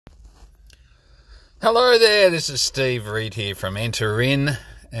Hello there, this is Steve Reed here from Enter In,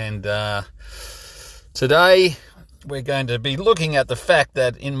 and today we're going to be looking at the fact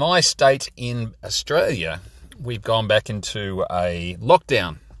that in my state in Australia, we've gone back into a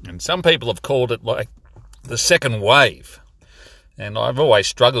lockdown, and some people have called it like the second wave, and I've always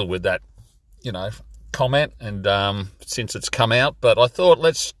struggled with that, comment, and since it's come out, but I thought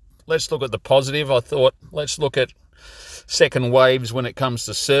let's look at the positive. I thought let's look at second waves when it comes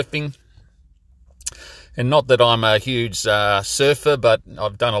to surfing. And not that I'm a huge surfer, but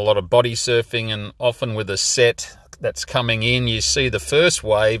I've done a lot of body surfing, and often with a set that's coming in, you see the first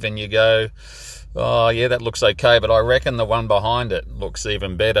wave and you go, oh yeah, that looks okay, but I reckon the one behind it looks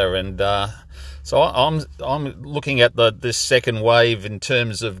even better. And so I'm looking at this second wave in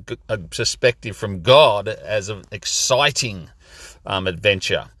terms of a perspective from God as an exciting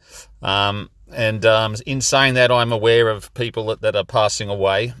adventure. And in saying that, I'm aware of people that are passing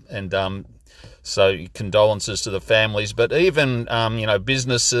away, and so condolences to the families, but even,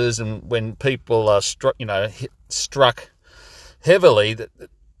 businesses, and when people are struck heavily, that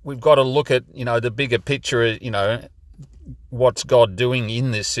we've got to look at, the bigger picture, what's God doing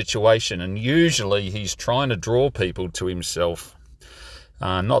in this situation. And usually he's trying to draw people to himself.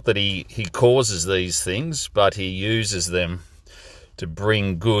 Not that he causes these things, but he uses them to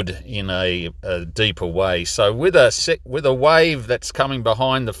bring good in a deeper way. So with a wave that's coming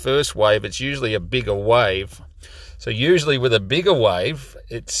behind the first wave, it's usually a bigger wave. So usually with a bigger wave,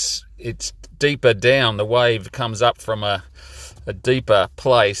 it's deeper down. The wave comes up from a deeper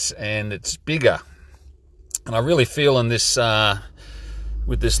place and it's bigger. And I really feel in this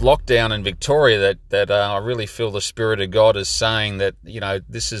with this lockdown in Victoria that I really feel the Spirit of God is saying that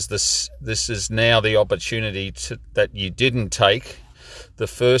this is now the opportunity that you didn't take the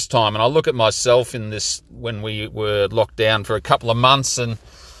first time. And I look at myself in this when we were locked down for a couple of months, and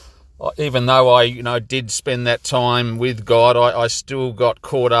even though I did spend that time with God, I still got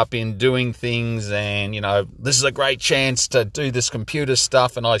caught up in doing things, and this is a great chance to do this computer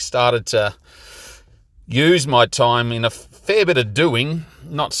stuff, and I started to use my time in a fair bit of doing,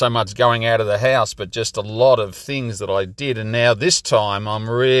 not so much going out of the house, but just a lot of things that I did. And now this time I'm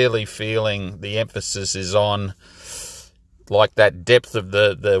really feeling the emphasis is on, like, that depth of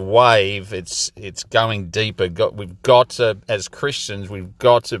the wave. It's going deeper. We've got to, as Christians, we've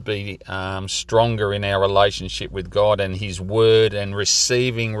got to be stronger in our relationship with God and His Word, and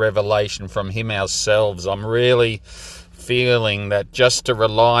receiving revelation from Him ourselves. I'm really feeling that just to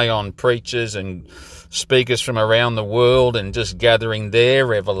rely on preachers and speakers from around the world and just gathering their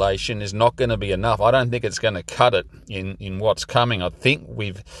revelation is not going to be enough. I don't think it's going to cut it in what's coming. I think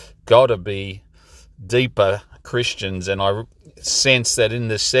we've got to be deeper Christians, and I sense that in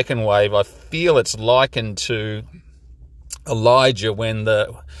the second wave, I feel it's likened to Elijah when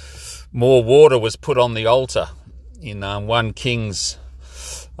the more water was put on the altar in 1 Kings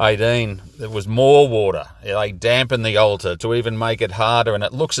 18. There was more water. They dampened the altar to even make it harder, and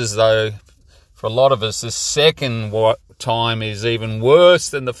it looks as though for a lot of us the second time is even worse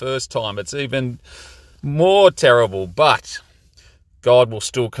than the first time. It's even more terrible, but God will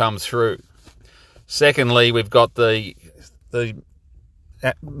still come through. Secondly, we've got Shadrach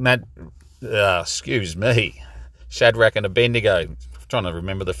and Abednego. I'm trying to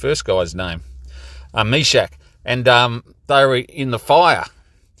remember the first guy's name. Meshach. And they were in the fire.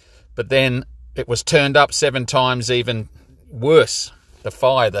 But then it was turned up 7 times even worse, the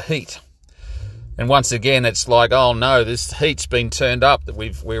fire, the heat. And once again, it's like, oh no, this heat's been turned up, that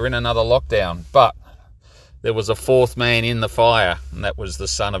we're in another lockdown. But there was a 4th man in the fire, and that was the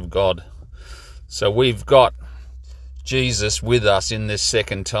Son of God. So we've got Jesus with us in this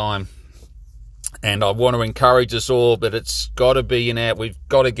second time. And I want to encourage us all that it's got to be we've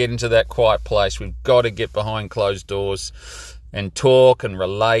got to get into that quiet place. We've got to get behind closed doors and talk and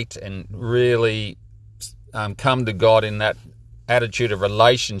relate and really come to God in that attitude of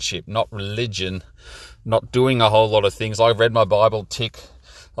relationship, not religion, not doing a whole lot of things. I've read my Bible, tick.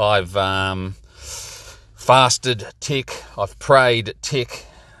 I've fasted, tick. I've prayed, tick.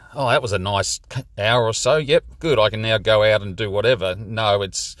 Oh, that was a nice hour or so. Yep, good. I can now go out and do whatever. No,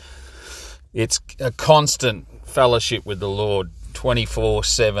 it's a constant fellowship with the Lord,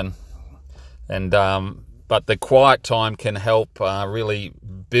 24/7. And but the quiet time can help really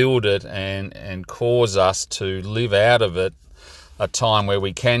build it and cause us to live out of it a time where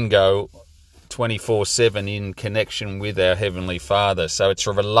we can go 24/7 in connection with our Heavenly Father. So it's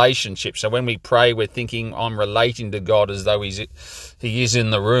a relationship. So when we pray, we're thinking, I'm relating to God as though He is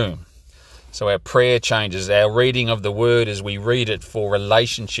in the room. So our prayer changes. Our reading of the Word as we read it for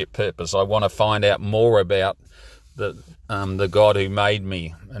relationship purpose. I want to find out more about the God who made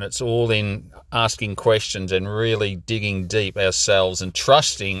me. And it's all in asking questions and really digging deep ourselves and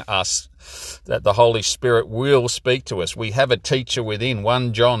trusting us that the Holy Spirit will speak to us. We have a teacher within.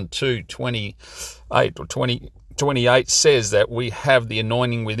 1 John 2:28 says that we have the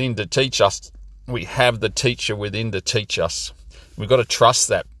anointing within to teach us. We have the teacher within to teach us. We've got to trust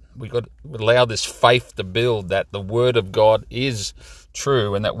that. We've got to allow this faith to build, that the Word of God is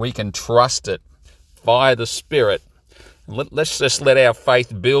true and that we can trust it by the Spirit. Let's just let our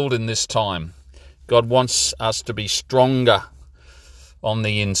faith build in this time. God wants us to be stronger on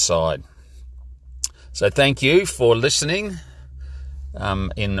the inside. So thank you for listening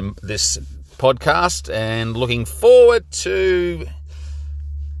in this podcast, and looking forward to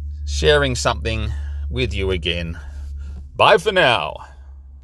sharing something with you again. Bye for now.